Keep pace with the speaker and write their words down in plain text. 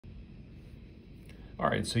All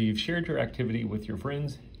right, so you've shared your activity with your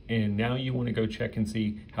friends, and now you want to go check and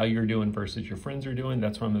see how you're doing versus your friends are doing.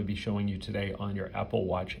 That's what I'm going to be showing you today on your Apple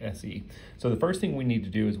Watch SE. So the first thing we need to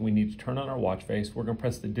do is we need to turn on our watch face. We're going to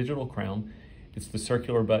press the digital crown. It's the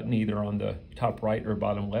circular button either on the top right or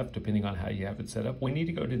bottom left, depending on how you have it set up. We need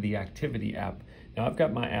to go to the Activity app. Now I've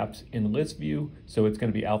got my apps in list view, so it's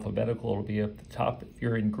going to be alphabetical. It'll be at the top. If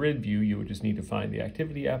you're in grid view, you would just need to find the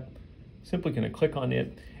Activity app. Simply going to click on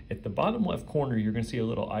it. At the bottom left corner, you're going to see a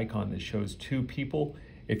little icon that shows 2 people.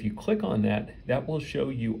 If you click on that, that will show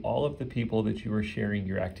you all of the people that you are sharing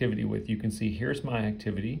your activity with. You can see here's my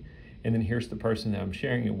activity, and then here's the person that I'm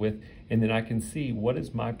sharing it with, and then I can see what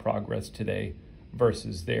is my progress today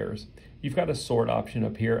versus theirs. You've got a sort option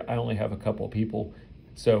up here. I only have a couple people,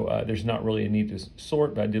 so there's not really a need to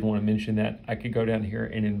sort, but I did want to mention that. I could go down here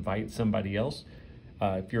and invite somebody else.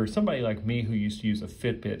 If you're somebody like me who used to use a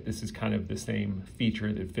Fitbit, this is kind of the same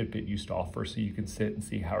feature that Fitbit used to offer, so you can sit and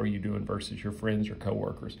see how are you doing versus your friends or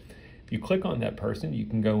coworkers. If you click on that person, you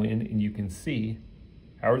can go in and you can see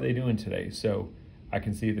how are they doing today. So I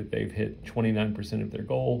can see that they've hit 29% of their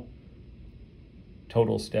goal.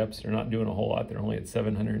 Total steps, they're not doing a whole lot. They're only at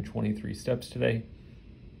 723 steps today.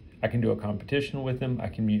 I can do a competition with them. I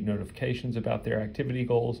can mute notifications about their activity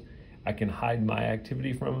goals. I can hide my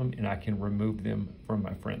activity from them, and I can remove them from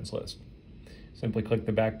my friends list. Simply click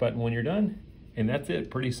the back button when you're done, and that's it.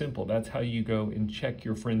 Pretty simple. That's how you go and check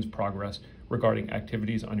your friends' progress regarding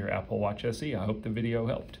activities on your Apple Watch SE. I hope the video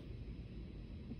helped.